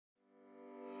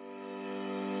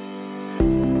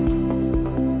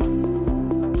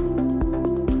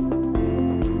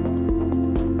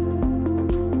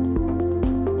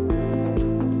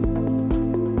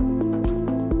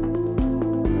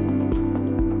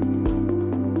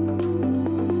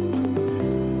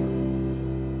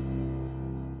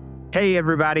Hey,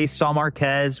 everybody. Saul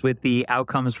Marquez with the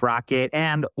Outcomes Rocket,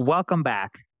 and welcome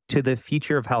back to the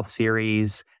Future of Health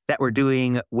series that we're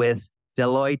doing with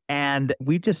Deloitte. And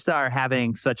we just are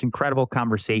having such incredible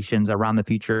conversations around the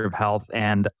future of health.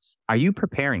 And are you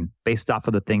preparing based off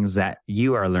of the things that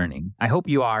you are learning? I hope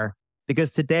you are,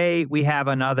 because today we have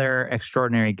another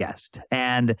extraordinary guest,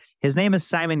 and his name is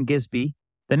Simon Gisby.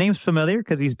 The name's familiar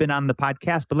because he's been on the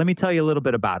podcast, but let me tell you a little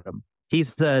bit about him.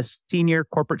 He's a senior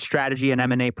corporate strategy and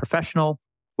M&A professional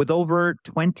with over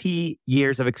 20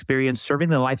 years of experience serving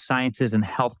the life sciences and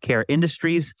healthcare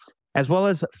industries, as well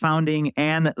as founding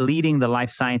and leading the life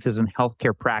sciences and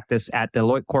healthcare practice at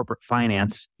Deloitte Corporate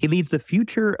Finance. He leads the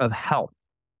future of health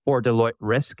for Deloitte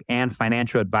Risk and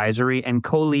Financial Advisory and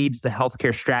co-leads the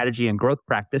healthcare strategy and growth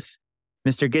practice.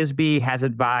 Mr. Gisby has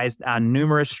advised on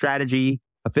numerous strategy,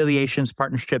 affiliations,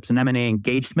 partnerships, and M&A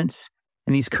engagements.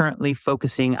 And he's currently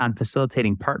focusing on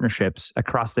facilitating partnerships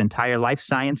across the entire life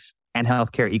science and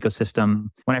healthcare ecosystem.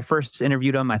 When I first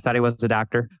interviewed him, I thought he was a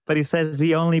doctor, but he says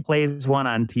he only plays one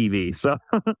on TV. So,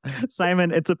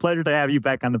 Simon, it's a pleasure to have you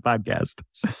back on the podcast.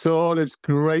 Saul, it's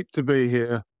great to be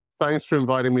here. Thanks for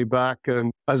inviting me back.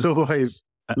 And as always,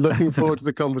 looking forward to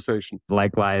the conversation.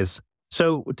 Likewise.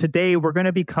 So today we're going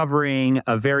to be covering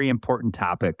a very important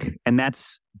topic, and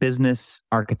that's business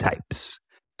archetypes.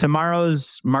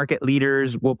 Tomorrow's market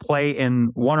leaders will play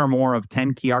in one or more of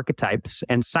 10 key archetypes.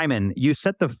 And Simon, you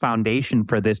set the foundation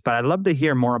for this, but I'd love to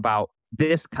hear more about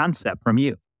this concept from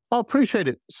you. I appreciate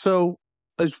it. So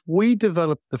as we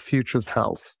developed the future of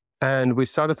health and we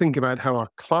started thinking about how our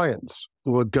clients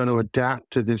were going to adapt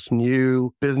to this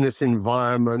new business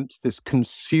environment, this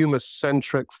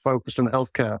consumer-centric focus on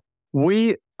healthcare,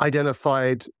 we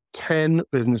identified 10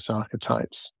 business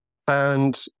archetypes.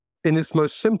 And in its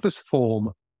most simplest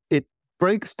form,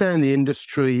 breaks down the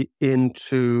industry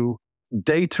into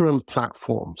data and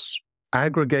platforms,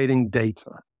 aggregating data,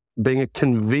 being a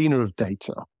convener of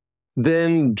data,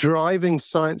 then driving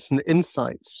science and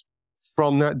insights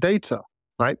from that data,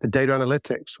 right? The data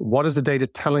analytics. What is the data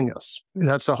telling us?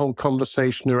 That's a whole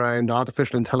conversation around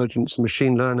artificial intelligence and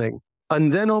machine learning.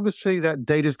 And then obviously that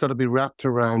data's got to be wrapped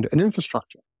around an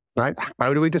infrastructure, right?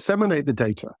 How do we disseminate the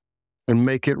data and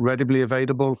make it readily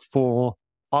available for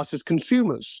us as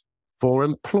consumers, for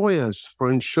employers, for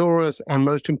insurers, and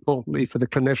most importantly, for the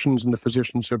clinicians and the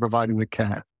physicians who are providing the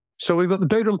care? So we've got the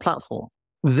data and platform.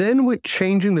 Then we're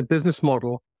changing the business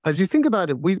model. As you think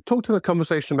about it, we talked in the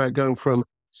conversation about going from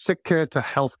sick care to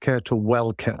healthcare to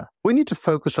well care. We need to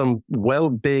focus on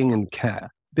well-being and care.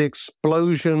 The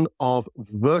explosion of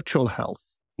virtual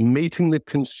health, meeting the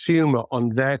consumer on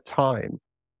their time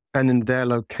and in their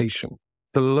location.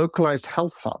 The localized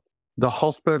health hub, the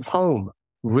hospital at home,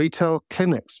 retail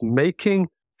clinics, making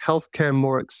healthcare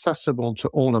more accessible to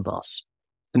all of us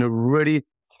in a really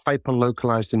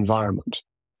hyper-localized environment.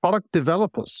 Product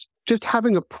developers, just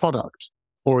having a product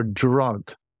or a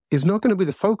drug is not going to be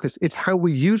the focus. It's how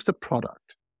we use the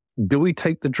product. Do we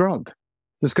take the drug?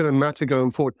 That's going to matter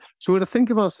going forward. So we're going to think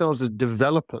of ourselves as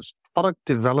developers, product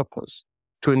developers,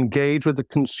 to engage with the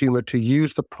consumer, to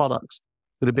use the products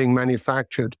that are being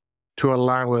manufactured to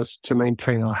allow us to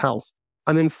maintain our health.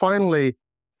 And then finally,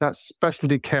 that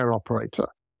specialty care operator,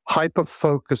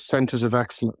 hyper-focused centers of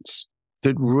excellence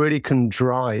that really can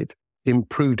drive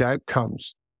improved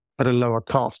outcomes at a lower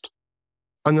cost.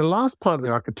 And the last part of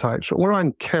the archetypes,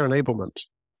 around care enablement,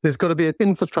 there's got to be an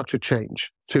infrastructure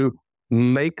change to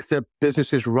make the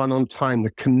businesses run on time, the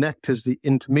connectors, the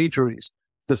intermediaries,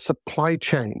 the supply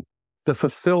chain, the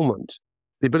fulfillment,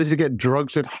 the ability to get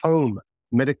drugs at home,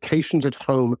 medications at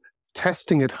home,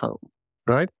 testing at home,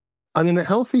 right? And then a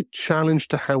healthy challenge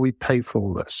to how we pay for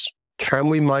all this. Can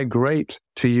we migrate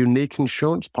to unique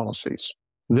insurance policies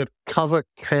that cover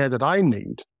care that I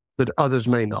need that others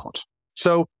may not?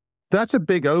 So that's a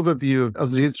big overview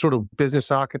of these sort of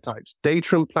business archetypes: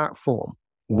 data and platform,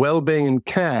 well-being and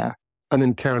care, and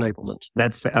then care enablement.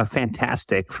 That's a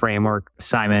fantastic framework,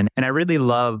 Simon. And I really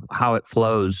love how it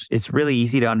flows. It's really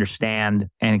easy to understand,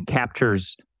 and it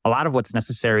captures a lot of what's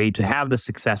necessary to have the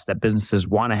success that businesses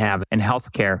want to have in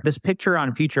healthcare. This picture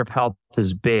on future of health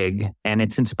is big, and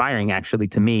it's inspiring actually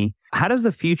to me. How does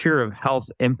the future of health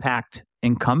impact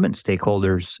incumbent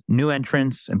stakeholders, new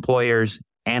entrants, employers,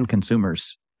 and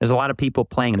consumers? There's a lot of people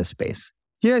playing in this space.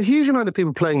 Yeah, a huge amount of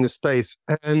people playing in this space,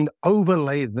 and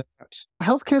overlay that.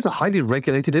 Healthcare is a highly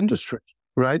regulated industry,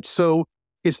 right? So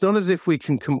it's not as if we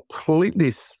can completely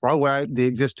throw out the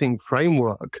existing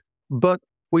framework, but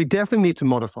we definitely need to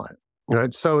modify it,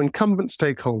 right? So incumbent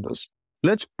stakeholders,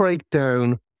 let's break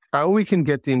down how we can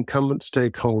get the incumbent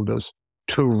stakeholders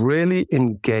to really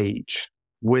engage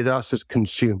with us as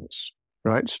consumers.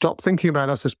 right? Stop thinking about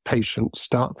us as patients,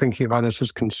 start thinking about us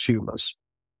as consumers.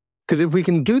 Because if we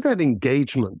can do that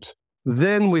engagement,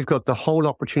 then we've got the whole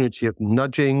opportunity of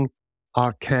nudging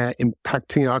our care,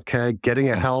 impacting our care, getting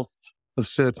a health of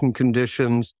certain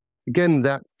conditions. Again,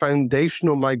 that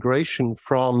foundational migration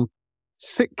from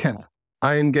sick care.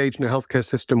 I engage in a healthcare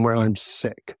system where I'm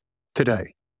sick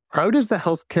today. How does the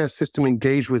healthcare system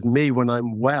engage with me when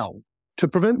I'm well to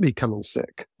prevent me becoming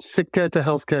sick? Sick care to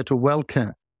healthcare to well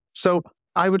care. So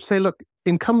I would say, look,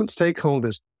 incumbent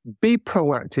stakeholders, be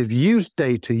proactive, use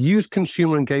data, use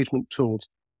consumer engagement tools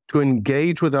to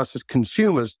engage with us as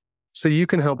consumers so you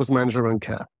can help us manage our own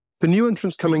care. The new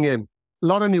entrants coming in, a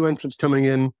lot of new entrants coming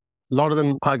in, a lot of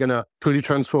them are going to truly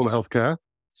transform healthcare.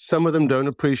 Some of them don't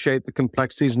appreciate the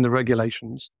complexities and the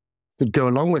regulations that go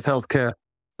along with healthcare.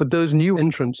 But those new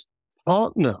entrants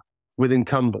partner with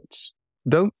incumbents.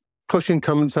 Don't push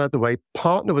incumbents out of the way.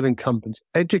 Partner with incumbents.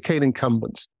 Educate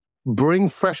incumbents. Bring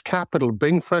fresh capital.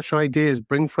 Bring fresh ideas.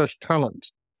 Bring fresh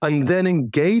talent. And then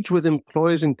engage with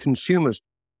employers and consumers.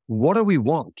 What do we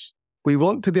want? We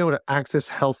want to be able to access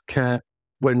healthcare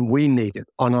when we need it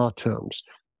on our terms.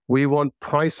 We want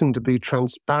pricing to be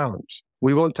transparent.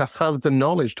 We want to have the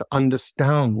knowledge to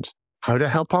understand how to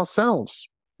help ourselves,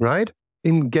 right?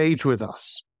 Engage with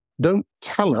us. Don't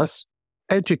tell us,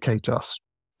 educate us.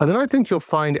 And then I think you'll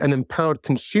find an empowered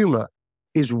consumer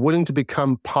is willing to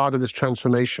become part of this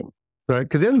transformation, right?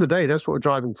 Because at the end of the day, that's what we're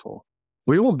driving for.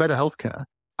 We all want better healthcare,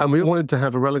 and we wanted to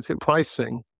have a relative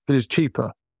pricing that is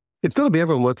cheaper. It's got to be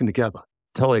everyone working together.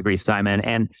 Totally agree, Simon.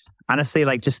 And honestly,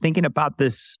 like just thinking about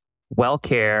this well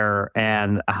care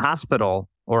and a hospital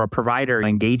or a provider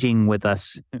engaging with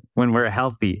us when we're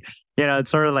healthy,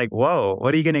 it's sort of like, whoa,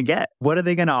 what are you going to get? What are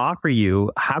they going to offer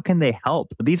you? How can they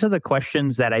help? These are the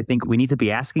questions that I think we need to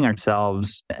be asking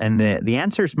ourselves. And the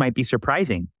answers might be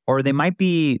surprising, or they might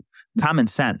be common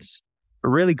sense.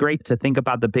 Really great to think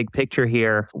about the big picture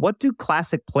here. What do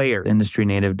classic players, industry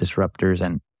native disruptors,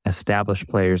 and established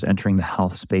players entering the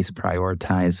health space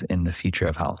prioritize in the future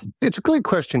of health? It's a great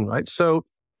question, right? So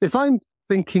if I'm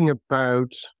thinking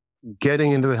about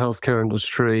getting into the healthcare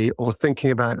industry or thinking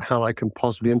about how I can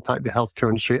possibly impact the healthcare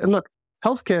industry, and look,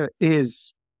 healthcare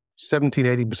is 17,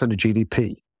 80% of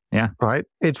GDP. Yeah. Right?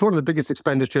 It's one of the biggest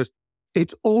expenditures.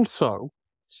 It's also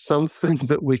something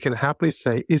that we can happily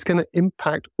say is going to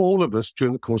impact all of us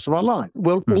during the course of our life.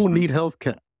 We'll all need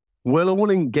healthcare. We'll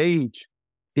all engage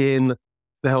in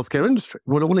the healthcare industry.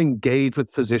 We'll all engage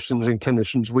with physicians and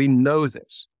clinicians. We know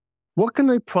this. What can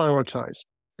they prioritize?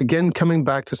 Again, coming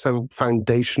back to some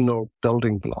foundational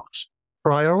building blocks.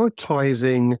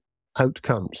 Prioritizing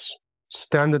outcomes,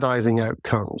 standardizing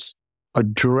outcomes,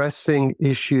 addressing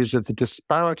issues of the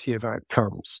disparity of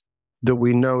outcomes that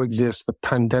we know exist. The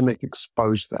pandemic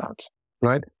exposed that,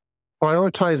 right?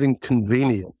 Prioritizing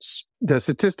convenience. There are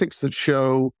statistics that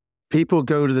show people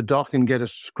go to the doc and get a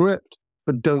script,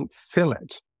 but don't fill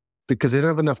it because they don't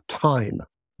have enough time.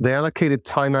 They allocated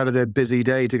time out of their busy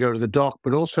day to go to the doc,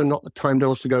 but also not the time to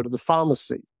also go to the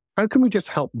pharmacy. How can we just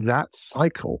help that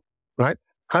cycle, right?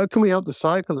 How can we help the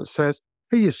cycle that says,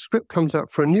 hey, your script comes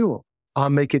out for renewal. I'll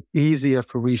make it easier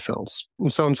for refills,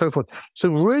 and so on and so forth.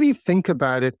 So really think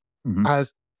about it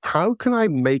as, how can I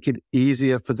make it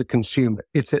easier for the consumer?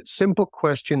 It's a simple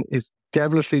question. It's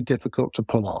devilishly difficult to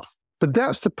pull off. But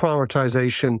that's the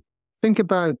prioritization. Think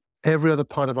about every other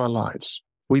part of our lives.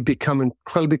 We become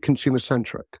incredibly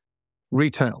consumer-centric.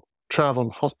 Retail,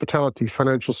 travel, hospitality,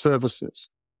 financial services,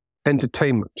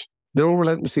 entertainment. They're all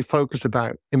relentlessly focused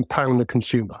about empowering the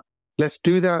consumer. Let's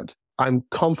do that. I'm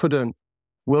confident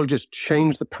we'll just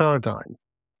change the paradigm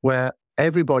where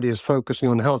everybody is focusing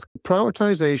on health.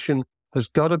 Prioritization has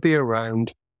got to be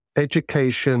around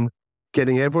education,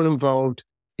 getting everyone involved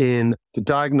in the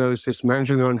diagnosis,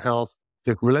 managing their own health,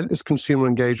 the relentless consumer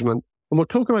engagement. And we'll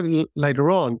talk about it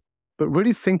later on, but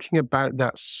really thinking about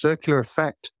that circular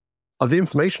effect of the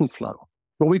information flow,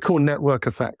 what we call network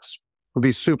effects, would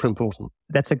be super important.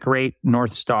 That's a great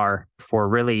North Star for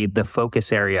really the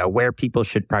focus area where people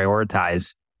should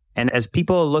prioritize. And as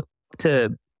people look to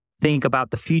think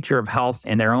about the future of health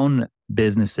in their own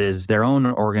businesses, their own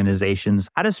organizations,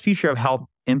 how does future of health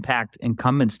impact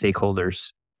incumbent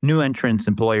stakeholders, new entrants,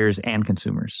 employers, and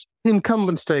consumers?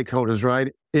 Incumbent stakeholders,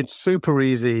 right? It's super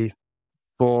easy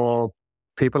for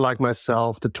people like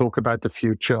myself to talk about the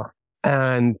future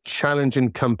and challenge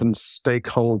incumbent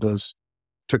stakeholders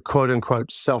to quote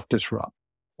unquote self-disrupt.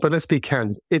 But let's be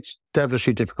candid, it's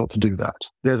devilishly difficult to do that.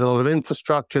 There's a lot of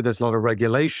infrastructure, there's a lot of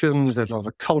regulations, there's a lot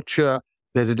of culture,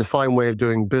 there's a defined way of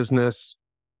doing business.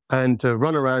 And to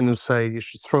run around and say you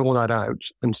should throw all that out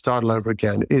and start all over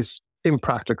again is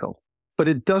impractical. But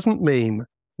it doesn't mean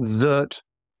that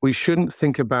we shouldn't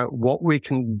think about what we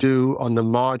can do on the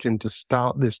margin to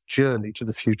start this journey to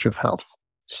the future of health.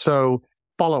 So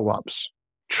follow-ups,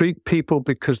 treat people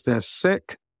because they're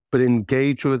sick, but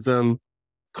engage with them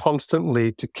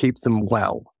constantly to keep them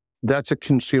well. That's a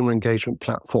consumer engagement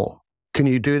platform. Can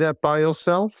you do that by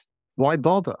yourself? Why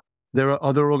bother? There are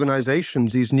other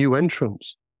organizations, these new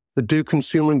entrants, that do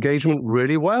consumer engagement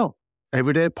really well.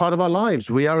 Everyday part of our lives.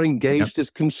 We are engaged as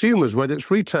consumers, whether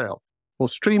it's retail or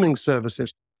streaming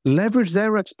services. Leverage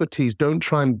their expertise. Don't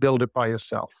try and build it by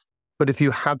yourself. But if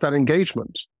you have that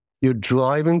engagement, you're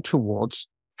driving towards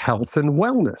health and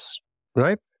wellness,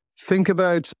 right? Think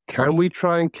about, can we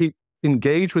try and keep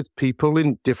engaged with people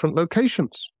in different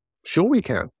locations? Sure we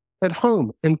can. At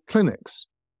home, in clinics,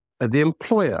 at the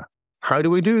employer. How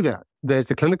do we do that? There's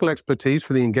the clinical expertise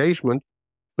for the engagement,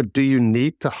 but do you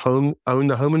need to own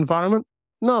the home environment?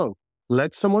 No.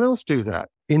 Let someone else do that.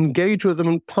 Engage with them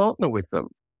and partner with them.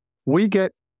 We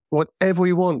get whatever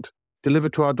we want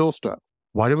delivered to our doorstep.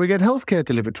 Why do we get healthcare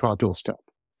delivered to our doorstep?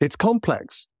 It's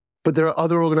complex, but there are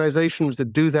other organizations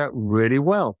that do that really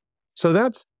well. So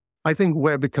that's, I think,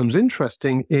 where it becomes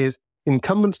interesting is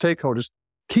incumbent stakeholders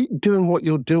keep doing what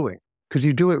you're doing because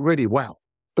you do it really well.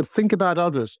 But think about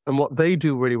others and what they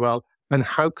do really well and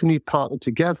how can you partner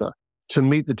together to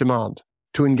meet the demand,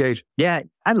 to engage. Yeah,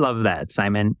 I love that,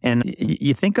 Simon. And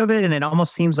you think of it and it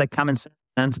almost seems like common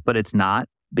sense, but it's not,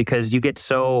 because you get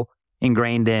so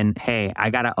ingrained in, hey, I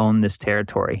got to own this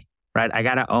territory, right? I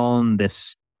got to own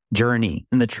this journey.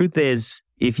 And the truth is,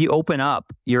 if you open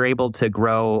up, you're able to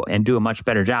grow and do a much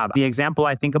better job. The example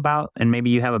I think about, and maybe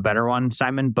you have a better one,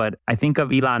 Simon, but I think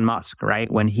of Elon Musk,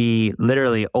 right? When he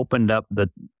literally opened up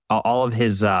all of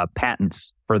his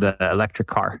patents for the electric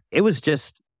car. It was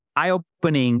just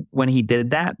eye-opening when he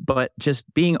did that, but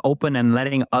just being open and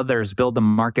letting others build the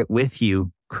market with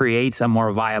you creates a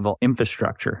more viable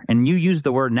infrastructure. And you use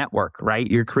the word network, right?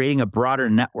 You're creating a broader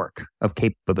network of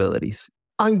capabilities.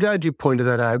 I'm glad you pointed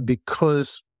that out,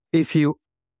 because if you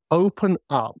open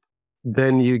up,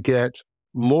 then you get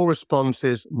more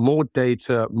responses, more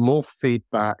data, more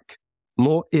feedback,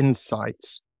 more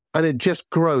insights, and it just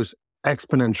grows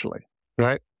exponentially,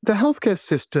 right? The healthcare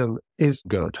system is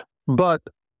good, but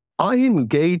I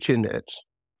engage in it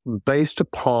based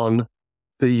upon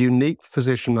the unique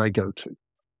physician I go to.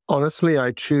 Honestly,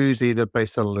 I choose either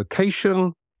based on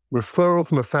location, referral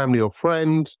from a family or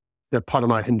friend, they're part of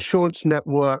my insurance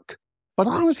network, but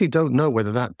I honestly don't know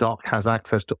whether that doc has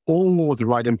access to all the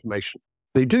right information.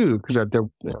 They do, because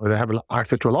they have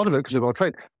access to a lot of it because they're well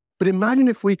trained. But imagine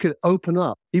if we could open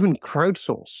up, even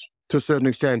crowdsource to a certain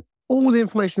extent, all the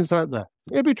information that's out there.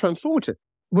 It'd be transformative.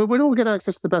 We'd all get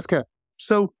access to the best care.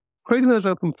 So creating those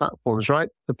open platforms, right?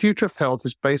 The future of health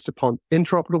is based upon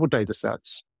interoperable data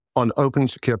sets on open,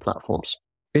 secure platforms.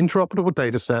 Interoperable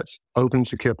data sets, open,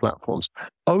 secure platforms.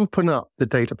 Open up the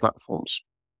data platforms.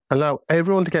 Allow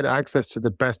everyone to get access to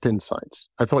the best insights.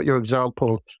 I thought your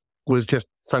example was just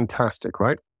fantastic,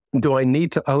 right? Do I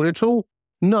need to own it all?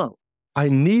 No. I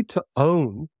need to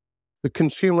own the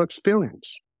consumer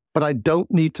experience, but I don't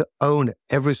need to own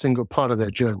every single part of their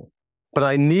journey. But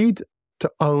I need to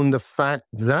own the fact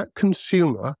that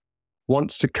consumer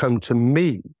wants to come to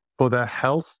me for their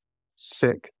health,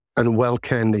 sick, and well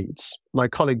care needs. My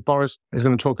colleague Boris is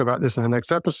going to talk about this in the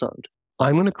next episode.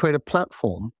 I'm going to create a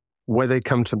platform where they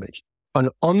come to me. And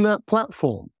on that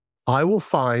platform, I will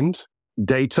find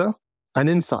data and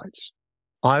insights.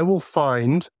 I will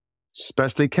find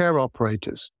specialty care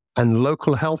operators and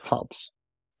local health hubs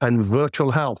and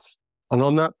virtual health. And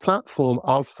on that platform,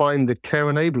 I'll find the care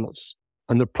enablers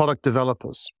and the product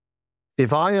developers.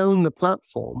 If I own the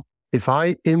platform, if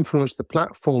I influence the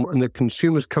platform and the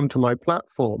consumers come to my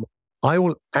platform, I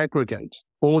will aggregate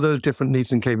all those different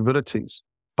needs and capabilities,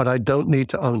 but I don't need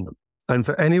to own them. And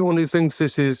for anyone who thinks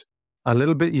this is a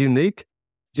little bit unique,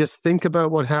 just think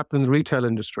about what happened in the retail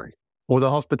industry or the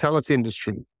hospitality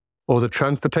industry or the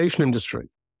transportation industry.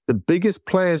 The biggest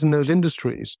players in those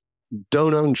industries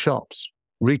don't own shops,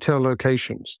 retail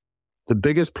locations. The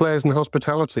biggest players in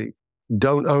hospitality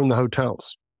don't own the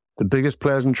hotels. The biggest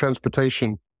players in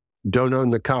transportation don't own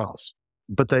the cars,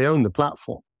 but they own the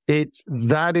platform.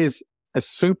 That is a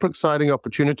super exciting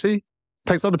opportunity.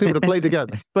 Takes a lot of people to play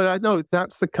together. But I know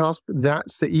that's the cusp,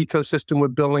 that's the ecosystem we're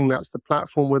building, that's the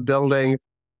platform we're building.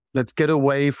 Let's get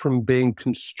away from being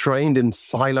constrained in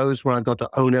silos where I've got to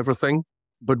own everything,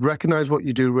 but recognize what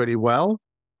you do really well,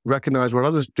 recognize what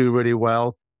others do really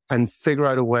well, and figure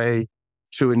out a way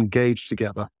to engage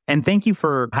together. And thank you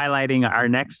for highlighting our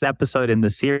next episode in the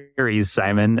series,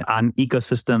 Simon, on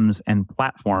ecosystems and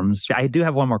platforms. I do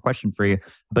have one more question for you,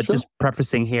 but Sure. Just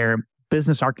prefacing here,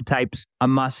 business archetypes, a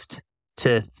must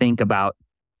to think about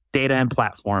data and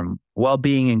platform,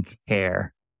 well-being and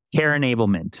care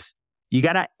enablement. You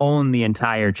got to own the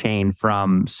entire chain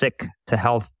from sick to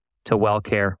health to well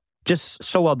care. Just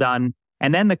so well done.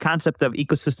 And then the concept of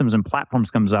ecosystems and platforms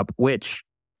comes up, which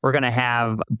we're going to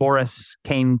have Boris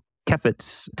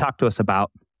Kane-Kefitz talk to us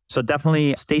about. So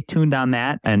definitely stay tuned on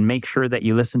that and make sure that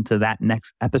you listen to that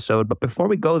next episode. But before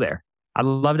we go there, I'd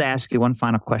love to ask you one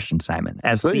final question, Simon.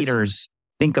 As Please. Leaders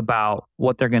think about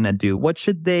what they're going to do, what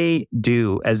should they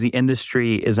do as the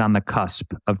industry is on the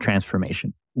cusp of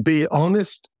transformation? Be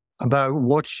honest about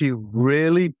what you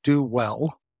really do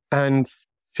well and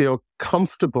feel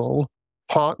comfortable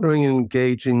partnering and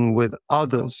engaging with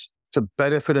others to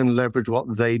benefit and leverage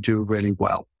what they do really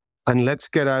well. And let's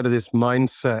get out of this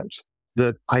mindset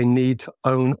that I need to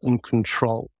own and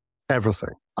control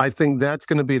everything. I think that's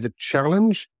going to be the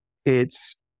challenge.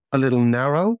 It's a little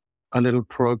narrow, a little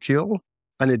parochial,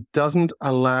 and it doesn't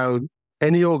allow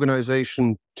any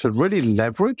organization to really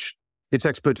leverage its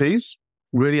expertise,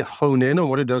 really hone in on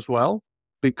what it does well,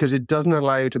 because it doesn't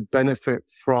allow you to benefit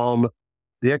from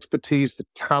the expertise, the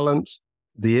talent,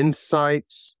 the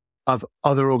insights of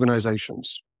other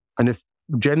organizations. And if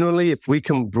we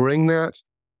can bring that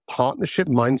partnership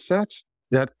mindset,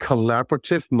 that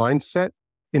collaborative mindset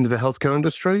into the healthcare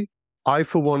industry, I,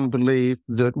 for one, believe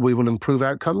that we will improve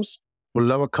outcomes, we'll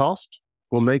lower cost,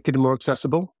 we'll make it more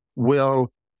accessible,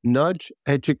 we'll nudge,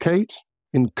 educate,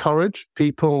 encourage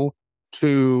people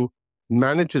to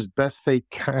manage as best they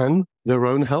can their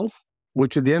own health,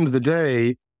 which at the end of the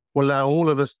day will allow all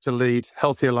of us to lead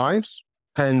healthier lives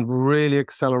and really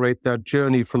accelerate that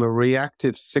journey from a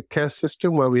reactive sick care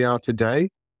system where we are today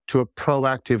to a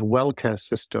proactive well care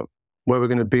system where we're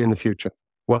going to be in the future.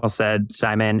 Well said,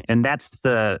 Simon. And that's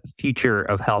the future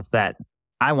of health that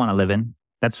I want to live in.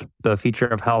 That's the future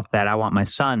of health that I want my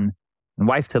son and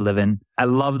wife to live in. I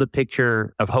love the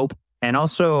picture of hope and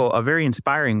also a very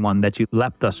inspiring one that you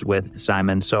left us with,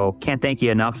 Simon. So can't thank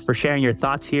you enough for sharing your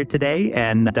thoughts here today,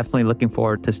 and definitely looking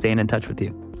forward to staying in touch with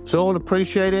you. So all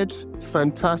appreciated.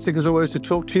 Fantastic as always to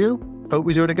talk to you. Hope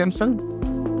we do it again soon.